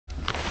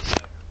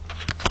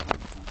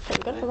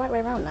We've got it the right way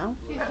around now.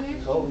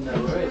 Oh, no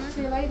worries.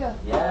 See you later.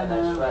 Yeah,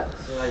 no sweat.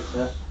 See you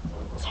later.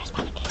 Sarah's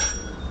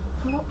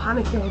panicking. I'm not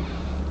panicking.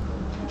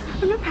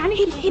 I'm not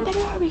panicking.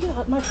 Don't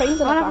worry. My friends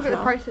are I'll like have a look at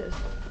the prices.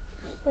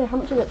 Wait, how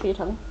much is it for you,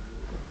 Tommy?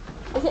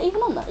 Is it even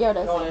on that? Yeah, it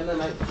is. Go on in then,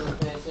 mate. Put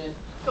the piercing.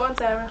 Go on,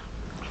 Sarah.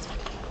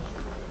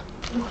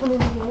 I'm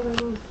coming in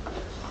here.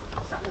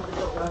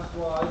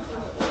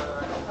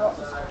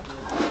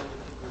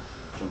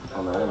 Jump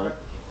on there, mate.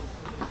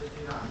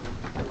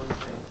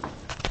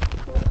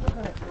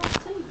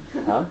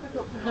 Huh?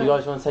 Do you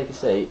guys want to take a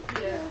seat?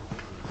 Yeah.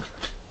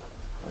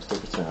 I'll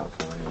stick it out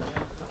for you.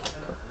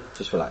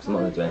 Just relax, I'm not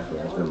going to do anything,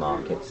 I'm just going to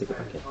mark it, stick it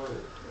back in.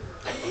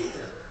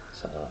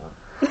 Something like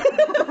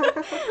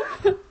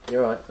that.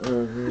 You're right.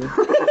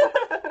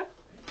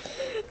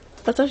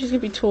 That's how she's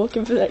going to be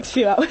talking for the next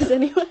few hours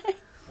anyway.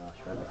 Oh,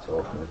 she won't be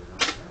talking.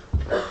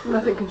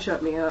 Nothing can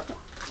shut me up.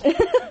 You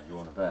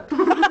want a bet?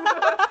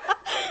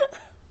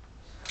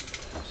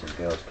 Some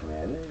girls come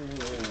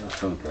in.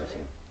 Some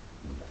person.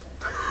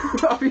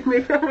 I'll be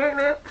moving on right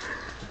now. Do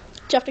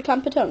you have to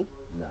clamp her tongue?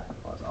 No,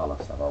 I'll have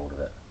to have hold of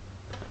it.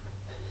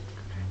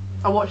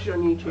 I watched it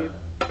on YouTube.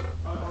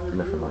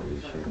 Nothing like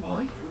YouTube.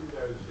 Why?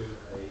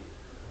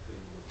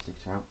 Stick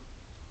it out.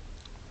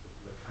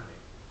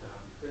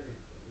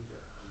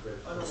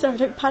 Sarah,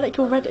 don't panic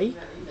already.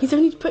 He's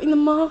only putting the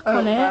mark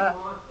on it.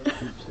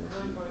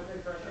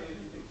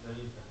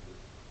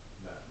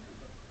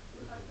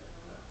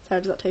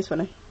 Sarah, does that taste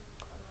funny?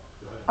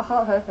 I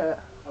can't hurt it.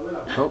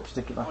 Oh,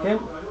 stick it back in.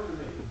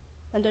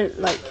 And don't,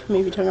 like,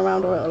 move your tongue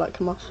around or it'll, like,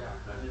 come off.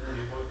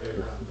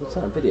 What's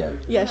that, a video?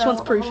 Yeah, she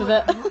wants proof of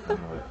it. Oh, okay.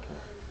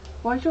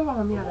 Why is your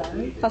arm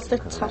yellow? That's the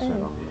That's tattoo.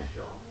 wrong,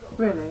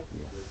 Really?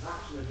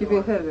 You're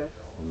being pervert?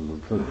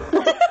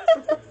 yeah.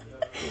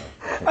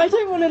 I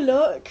don't want to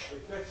look.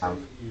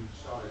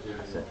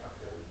 That's it.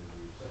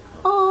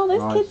 Oh,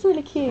 those Right. kids are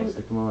really cute.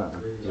 Stick them all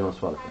out. Do you want to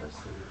swallow first?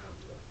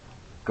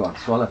 Go on,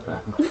 swallow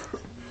first.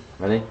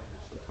 Ready?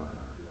 Stick them out.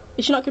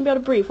 Is she not going to be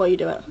able to breathe while you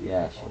do it?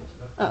 Yeah, she is.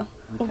 Oh.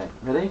 Okay,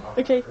 ready?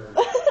 Okay.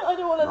 I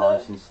don't want to Nice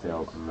look. and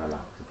still and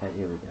relax. Okay,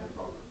 here we go.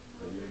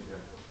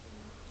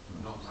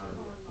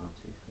 1,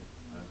 2,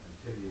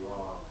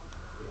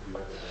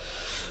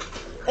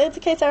 3. It's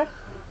okay, Sarah.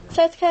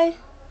 Sarah, it's okay.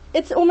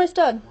 It's almost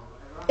done.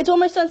 It's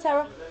almost done,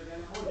 Sarah.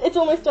 It's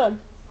almost done.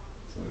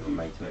 So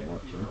mate ain't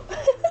watching.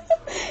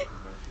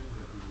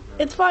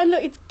 It's fine,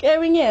 look, it's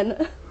going in.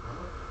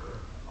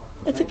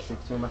 It's Okay, okay.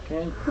 stick them back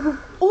in.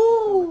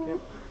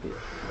 Ooh.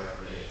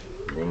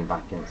 Lean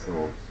back against the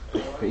wall.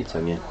 Put your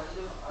tongue in.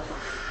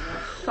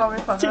 Sorry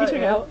if I Stick your hurt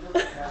tongue you. out.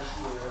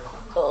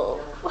 Oh.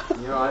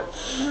 You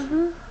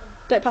alright?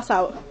 Don't pass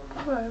out.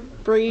 Well,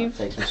 Breathe.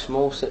 Take some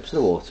small sips of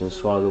the water and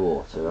swallow the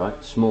water,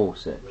 right? Small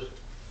sips.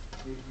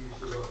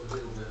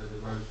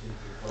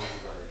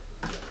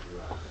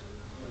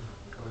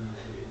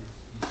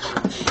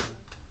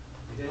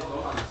 Can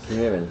you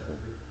hear anything?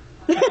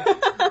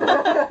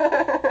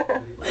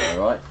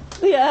 Alright?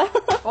 Yeah.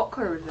 what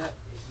colour is it?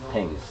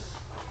 Pink.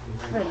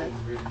 Really?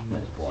 No,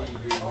 it's white.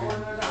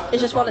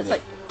 It's just while it's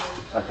like...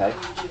 Okay.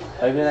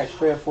 Over the next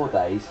 3 or 4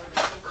 days,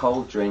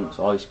 cold drinks,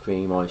 ice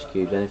cream, ice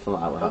cubes, anything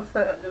like that will help.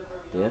 What's it?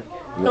 Yeah?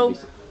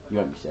 You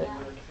won't be sick.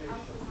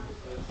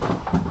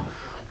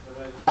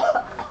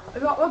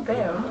 Is that one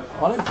beer?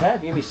 I don't care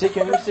if you're going to be sick,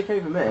 you're going to be sick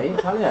over me, I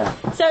tell you.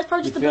 Sarah, it's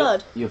probably just the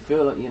blood. You'll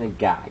feel like you're in a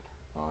gag,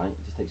 alright?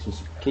 Just take some,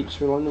 keep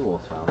swirling the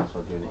water out, that's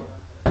what I'm doing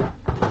here.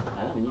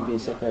 And when you've been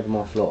sick over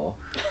my floor,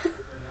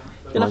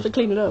 You'll have to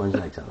clean it up. mine's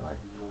legs out of the way.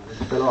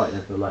 You feel alright,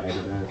 you feel like head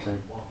and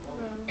everything.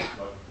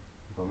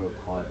 You've gone real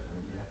quiet,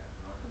 haven't you?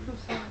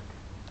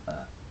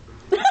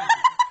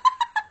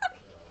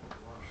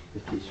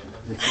 Just keep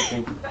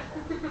drinking.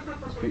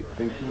 Just keep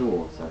drinking the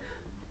water.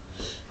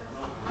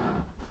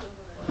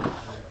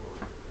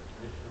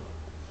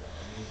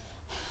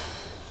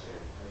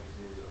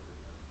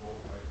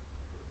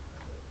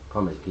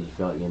 Promise, because you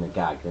feel like you're in a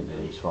gag, don't you,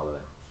 when you swallow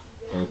it.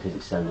 Only because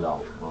it's so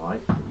long,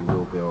 alright? But you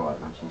will be alright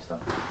once you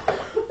start.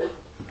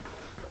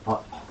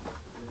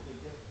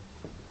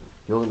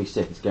 You're going to be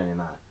sick, it's going in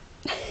there.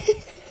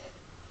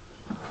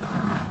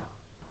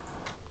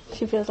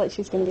 She feels like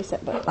she's going to be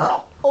sick, but...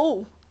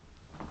 Oh!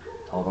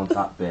 Hold on to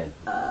that bin.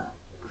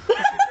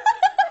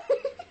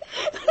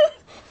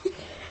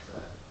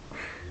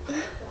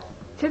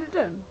 Get it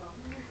done.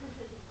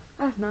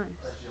 That's nice.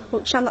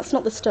 Well, Shan, that's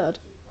not the stud.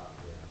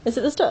 Is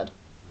it the stud?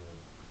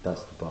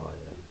 That's the bar,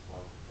 yeah.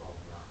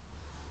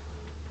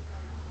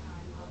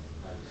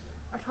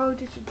 I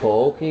told you to do.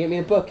 Paul, can you get me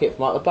a bucket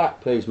from out the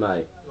back, please,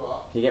 mate?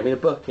 Can you get me a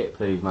bucket,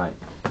 please, mate?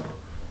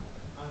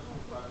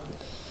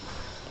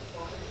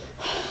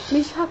 Are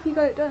you happy you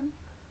got it done?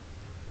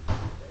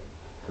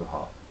 Too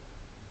hot.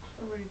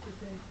 I'm really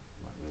dizzy.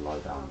 Might need to lie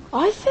down.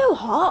 I feel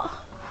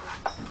hot.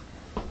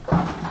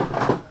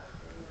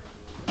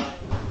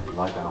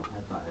 Lie down,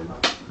 head that in.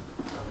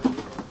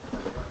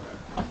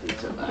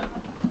 Feet up there.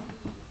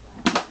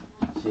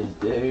 Cheers,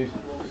 dude.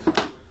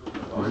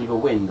 There's either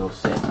wind or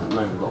sit. At the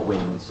moment we've got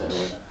wind, so...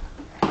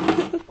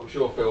 I'm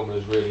sure filming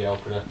is really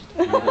helping her.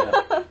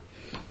 Yeah.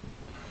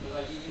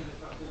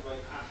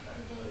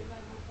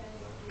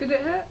 Did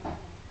it hurt?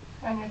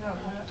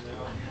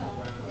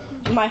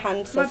 My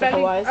hand says belly.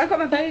 otherwise. I got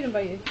my belly done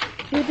by you.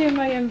 You're doing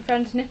my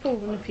friend's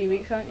nipple in a few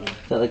weeks, aren't you?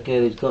 Is that the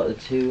girl who's got the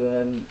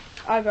two,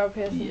 Eyebrow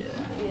piercing. Yeah.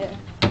 Yeah.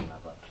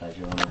 have that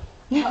pleasure on her?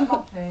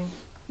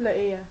 Look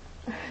here.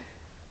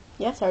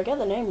 Yeah, Sarah, get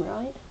the name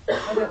right.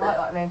 I don't like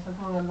that name, so I'm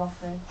calling her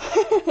Lottie.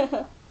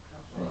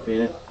 How you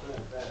feeling?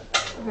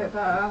 A bit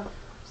better.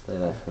 Stay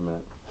there for a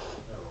minute.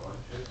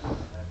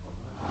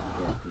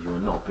 Yeah, because you were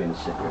not being a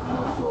secret than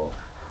I thought.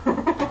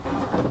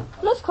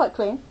 Looks quite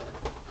clean.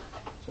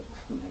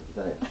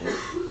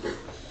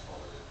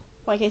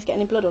 Why, in case get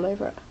any blood all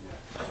over it?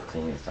 The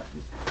thing is, that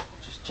is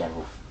just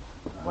general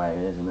way it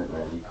is, isn't it,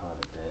 really? You can't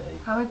look dirty.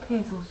 How many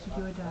piercings do you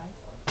do a day?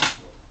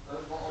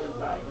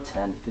 Like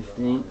 10,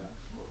 15.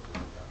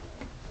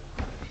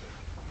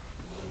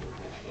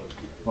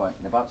 Right,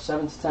 in about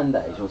 7 to 10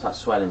 days, once that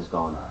swelling's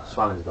gone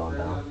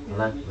down,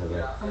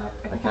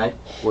 okay?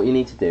 What you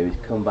need to do is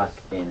come back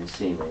in and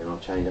see me, and I'll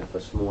change it for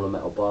a smaller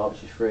metal bar,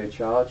 which is free of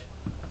charge,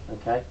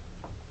 okay?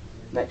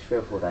 Next 3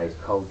 or 4 days,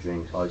 cold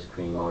drinks, ice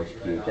cream, ice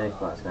cubes, anything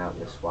that's going to help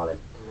with swelling.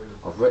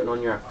 I've written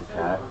on your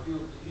aftercare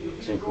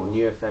something called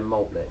Nurofen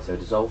Maltlet, so a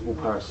dissolvable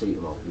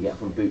paracetamol you get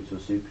from Boots or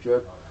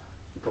Superdrug.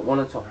 You put one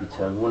on top of your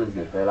tongue, one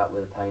underneath, feel out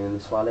with the pain and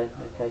the swelling,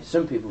 okay?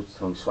 Some people's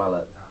tongues swell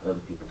up, other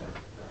people don't.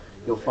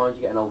 You'll find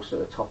you get an ulcer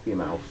at the top of your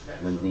mouth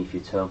and underneath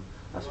your tongue.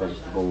 That's where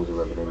just the balls are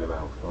rubbing in your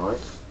mouth, alright?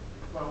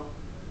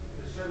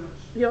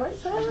 You alright,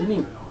 Sarah? Didn't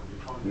you?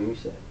 You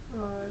said.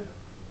 No.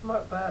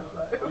 Not bad,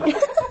 though.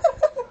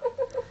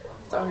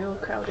 Sorry, you're all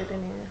crowded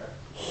in here.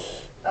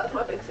 That's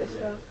my big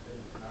sister.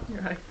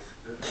 Right.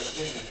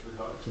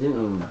 She didn't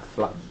even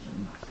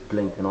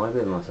blink an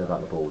eyelid when I said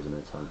about the balls in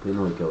her tongue. But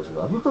all the girls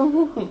were like...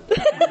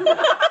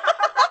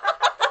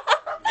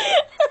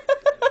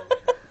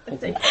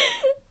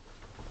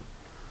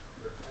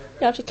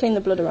 You have to clean the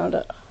blood around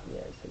it. Yeah,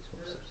 it takes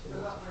 1 sips of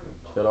water.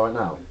 Do you feel alright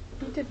now?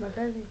 You did my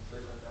belly.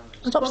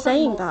 Stop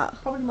saying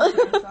that. Probably more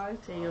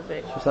anxiety, you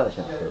bitch. Just like the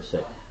chef feels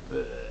sick.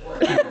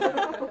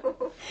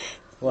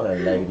 What a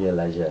lady of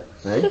leisure,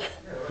 eh?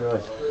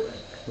 Right.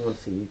 I want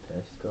to see you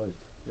pissed, guys.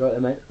 You right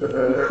there, mate?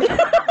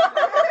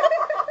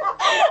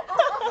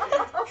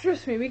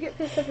 Trust me, we get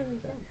pissed every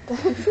weekend.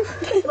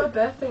 It's my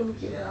birthday in a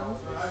few days.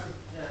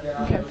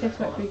 I'm getting pissed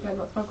next weekend,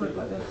 that's why I got it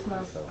like this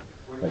now.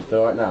 Right, you feel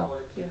alright now?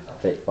 Yeah.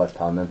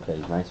 £35 then,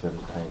 please, mate. So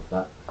everyone's paying for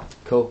that.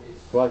 Cool.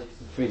 Right,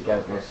 free to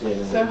go. We'll see you in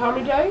a So minute. how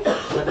many days?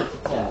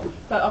 10.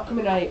 Like, I'll come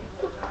in 8.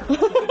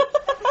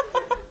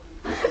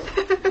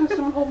 Can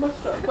someone hold my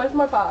stuff? Where's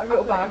my bag?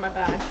 Little bag. My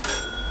bag.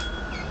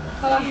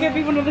 I'll give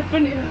you one of the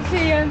front.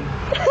 See you.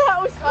 That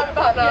was I'm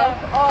back now.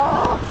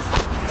 Oh.